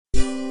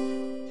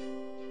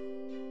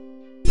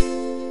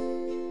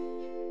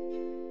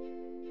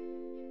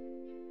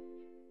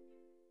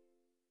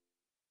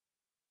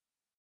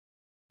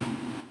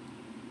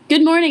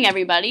Good morning,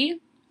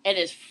 everybody. It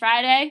is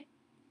Friday.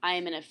 I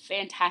am in a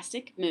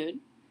fantastic mood.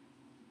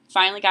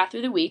 Finally got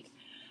through the week.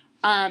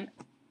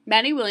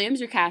 Maddie Williams,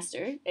 your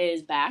caster,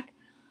 is back.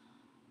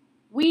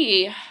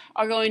 We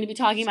are going to be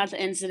talking about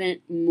the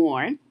incident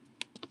more.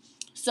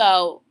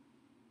 So,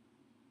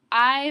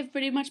 I've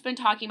pretty much been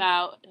talking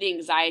about the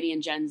anxiety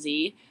in Gen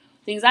Z.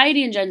 The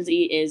anxiety in Gen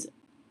Z is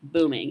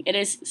booming. It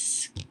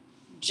is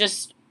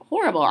just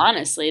horrible,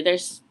 honestly.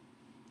 There's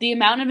the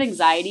amount of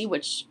anxiety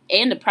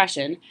and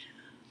depression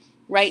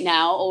right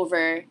now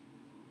over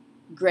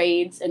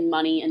grades and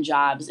money and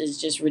jobs is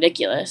just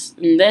ridiculous.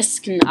 And this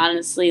can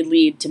honestly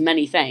lead to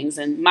many things.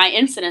 And my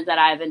incident that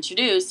I've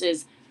introduced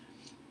is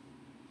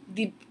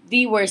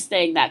the worst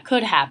thing that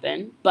could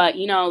happen. But,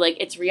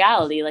 it's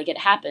reality. It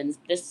happens.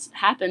 This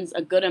happens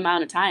a good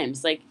amount of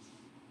times.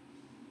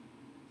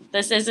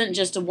 This isn't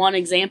just one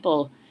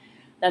example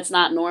that's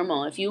not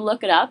normal. If you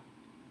look it up,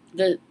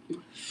 I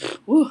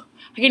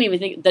can't even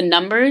think. The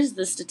numbers,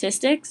 the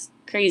statistics,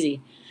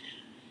 crazy.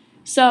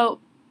 So,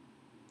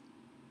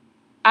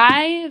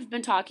 I've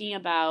been talking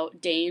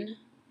about Dane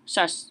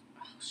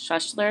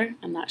Schussler.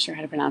 I'm not sure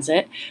how to pronounce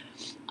it.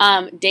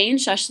 Dane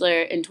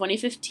Schussler, in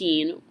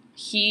 2015,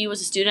 he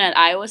was a student at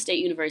Iowa State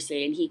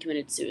University, and he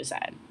committed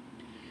suicide.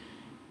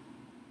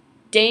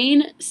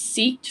 Dane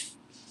sought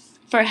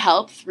for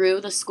help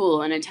through the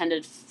school and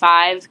attended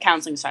 5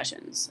 counseling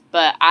sessions,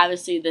 but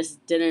obviously this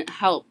didn't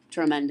help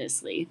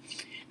tremendously.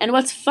 And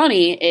what's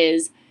funny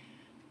is,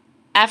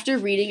 after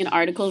reading an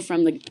article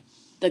from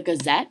the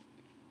Gazette,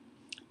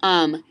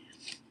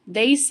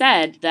 they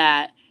said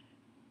that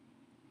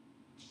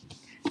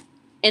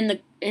in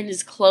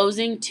his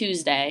closing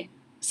Tuesday,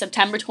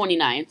 September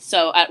 29th,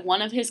 so at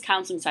one of his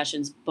counseling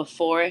sessions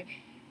before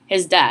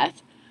his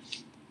death,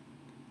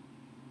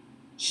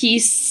 he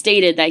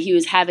stated that he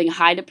was having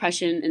high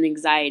depression and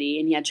anxiety,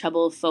 and he had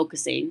trouble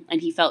focusing,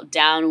 and he felt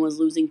down and was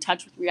losing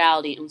touch with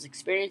reality and was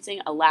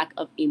experiencing a lack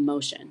of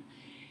emotion.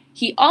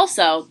 He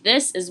also,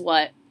 this is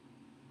what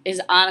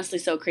is honestly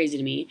so crazy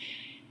to me,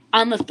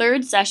 on the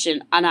 3rd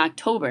session in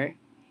October,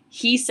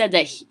 he said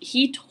that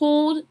he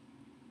told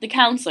the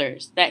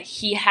counselors that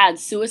he had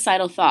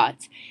suicidal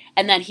thoughts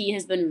and that he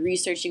has been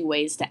researching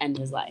ways to end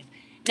his life.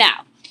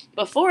 Now,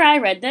 before I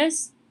read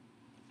this,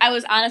 I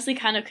was honestly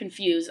kind of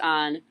confused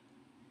on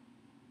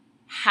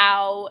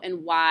how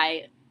and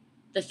why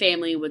the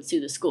family would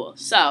sue the school.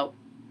 So,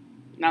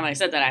 now that I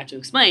said that, I have to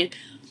explain.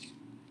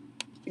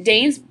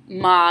 Dane's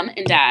mom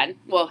and dad,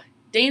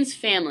 Dane's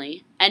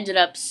family ended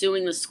up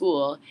suing the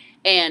school,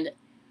 and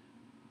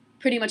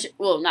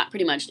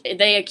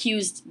they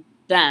accused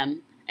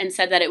them and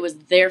said that it was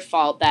their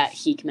fault that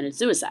he committed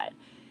suicide.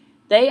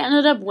 They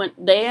ended up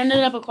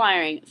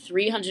acquiring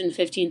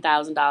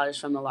 $315,000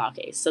 from the law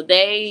case. So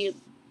they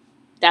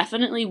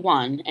definitely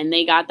won, and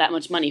they got that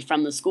much money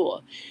from the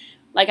school.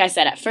 Like I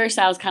said, at first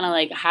I was kind of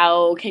like,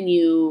 how can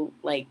you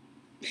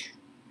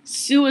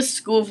sue a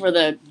school for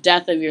the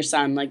death of your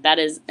son? That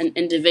is an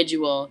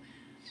individual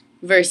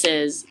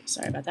versus,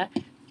 sorry about that,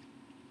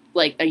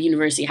 a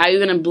university. How are you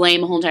going to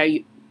blame a whole entire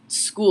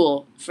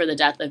school for the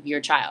death of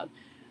your child?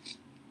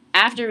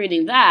 After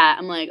reading that,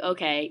 I'm like,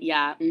 okay,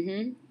 yeah,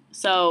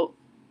 So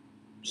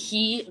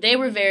they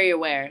were very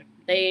aware.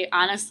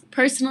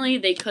 Personally,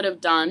 they could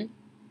have done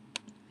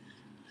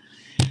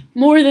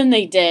more than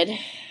they did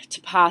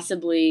to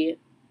possibly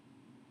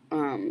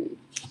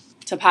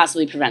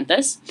prevent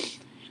this.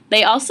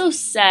 They also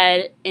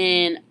said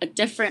in a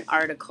different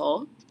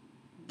article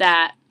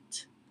that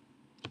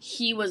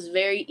he was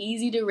very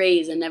easy to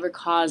raise and never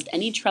caused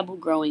any trouble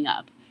growing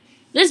up.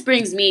 This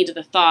brings me to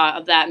the thought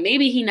of that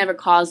maybe he never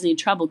caused any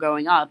trouble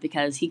growing up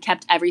because he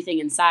kept everything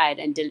inside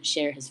and didn't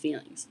share his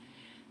feelings.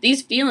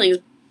 These feelings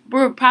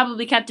were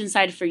probably kept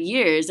inside for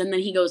years, and then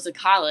he goes to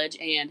college,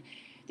 and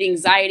the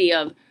anxiety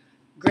of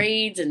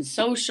grades and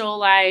social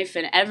life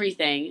and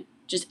everything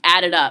just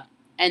added up,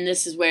 and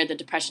this is where the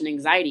depression and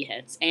anxiety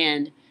hits,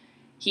 and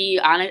he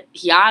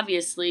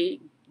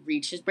obviously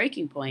reached his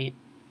breaking point.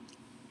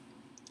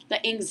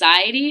 The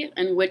anxiety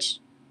in which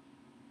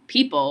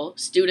people,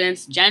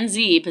 students, Gen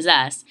Z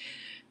possess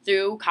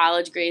through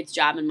college grades,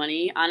 job, and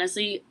money,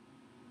 honestly,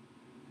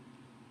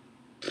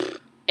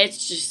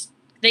 it's just,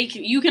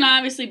 you can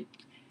obviously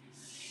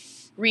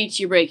reach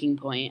your breaking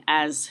point,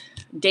 as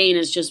Dane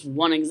is just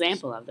one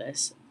example of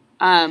this.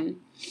 I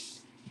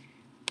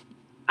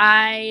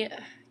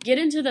get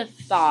into the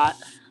thought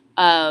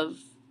of,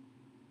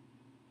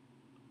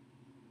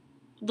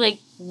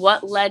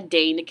 what led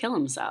Dane to kill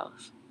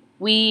himself.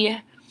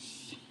 We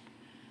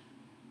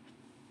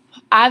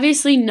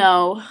obviously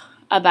know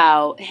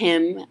about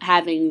him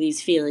having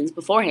these feelings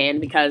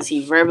beforehand because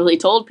he verbally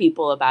told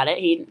people about it.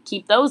 He didn't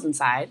keep those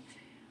inside.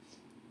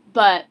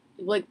 But,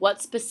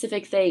 what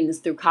specific things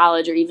through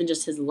college or even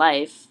just his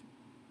life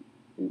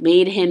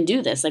made him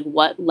do this?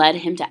 What led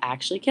him to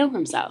actually kill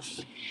himself?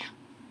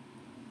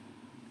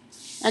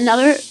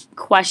 Another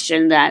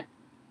question that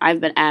I've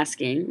been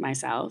asking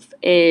myself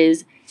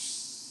is,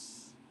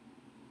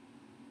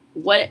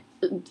 what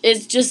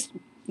is just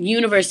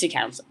university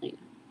counseling?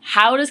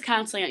 How does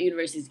counseling at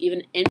universities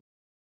even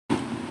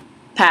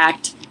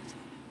impact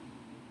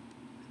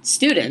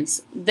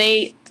students.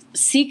 They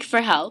seek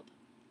for help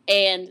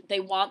and they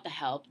want the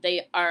help.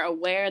 They are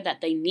aware that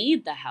they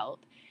need the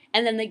help.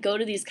 And then they go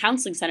to these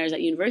counseling centers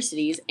at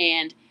universities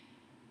and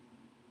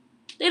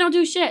they don't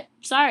do shit.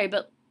 Sorry,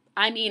 but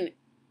I mean,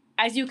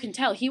 as you can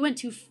tell, he went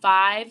to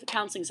 5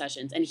 counseling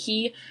sessions and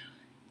he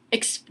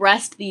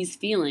expressed these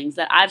feelings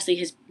that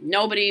obviously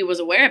nobody was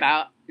aware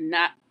about,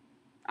 not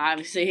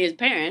obviously his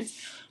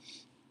parents.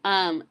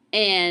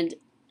 And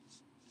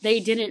they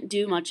didn't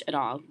do much at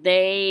all.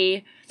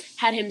 They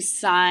had him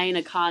sign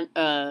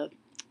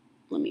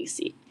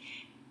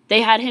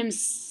They had him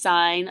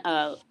sign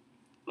a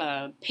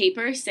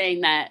paper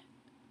saying that,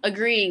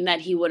 agreeing that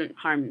he wouldn't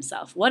harm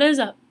himself. What is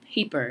a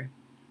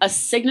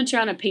signature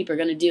on a paper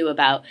going to do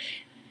about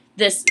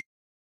this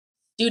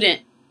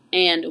student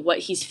and what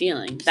he's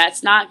feeling?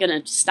 That's not going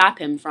to stop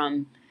him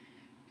from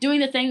doing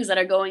the things that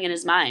are going in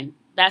his mind.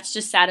 That's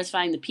just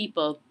satisfying the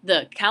people,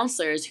 the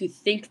counselors who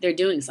think they're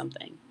doing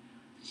something.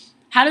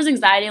 How does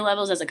anxiety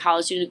levels as a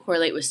college student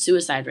correlate with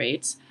suicide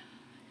rates?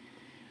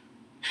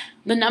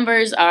 The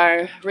numbers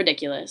are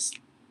ridiculous.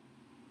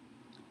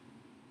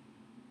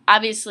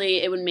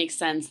 Obviously, it would make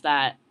sense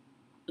that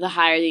the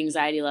higher the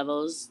anxiety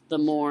levels, the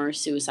more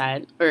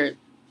suicide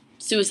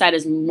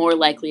is more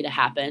likely to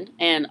happen.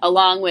 And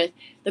along with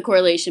the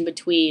correlation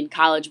between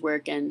college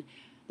work and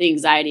the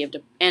anxiety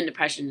and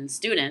depression in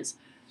students,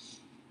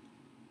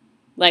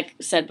 like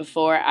I said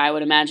before, I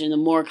would imagine the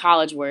more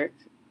college work,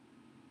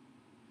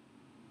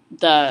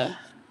 the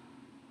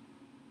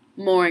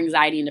more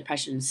anxiety and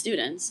depression in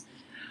students.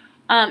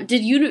 Do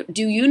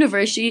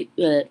universities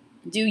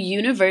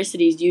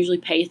usually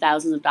pay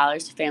thousands of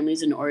dollars to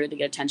families in order to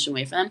get attention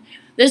away from them?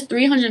 This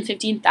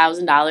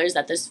 $315,000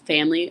 that this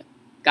family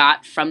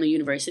got from the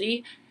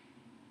university,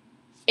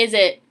 is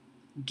it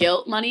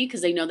guilt money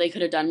because they know they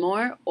could have done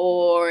more,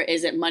 or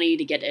is it money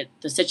to get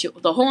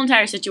the whole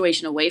entire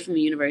situation away from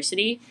the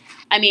university?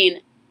 I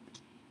mean,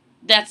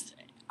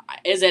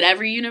 is it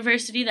every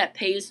university that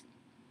pays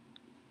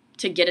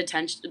to get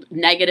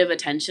negative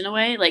attention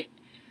away? Like,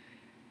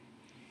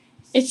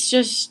 it's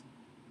just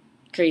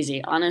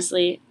crazy,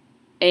 honestly.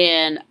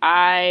 And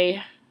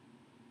I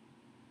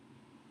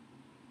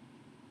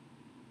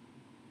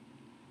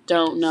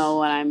don't know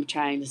what I'm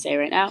trying to say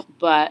right now,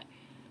 but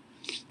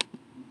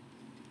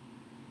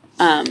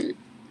the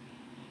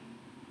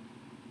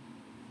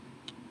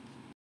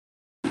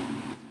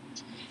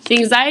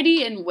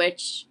anxiety in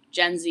which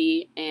Gen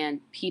Z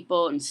and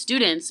people and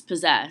students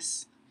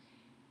possess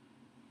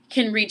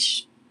can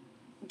reach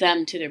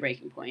them to their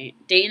breaking point.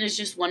 Dayton is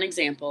just one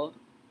example.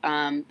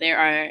 There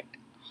are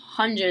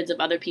hundreds of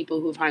other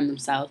people who've harmed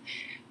themselves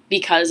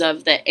because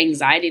of the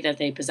anxiety that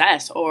they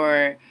possess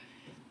or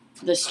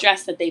the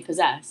stress that they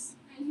possess.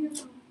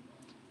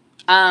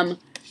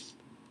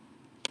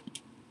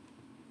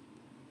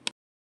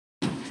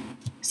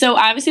 So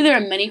obviously there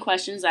are many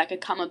questions that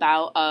could come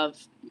about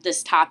of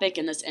this topic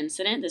and this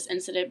incident. This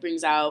incident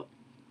brings out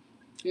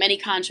many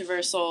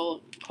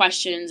controversial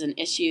questions and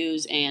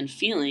issues and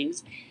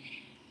feelings.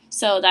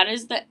 So that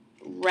is the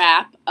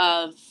wrap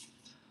of,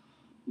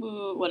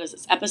 what is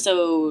this,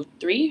 episode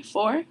 3,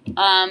 4?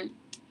 I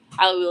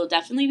will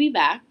definitely be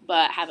back,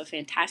 but have a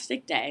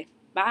fantastic day.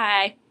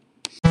 Bye.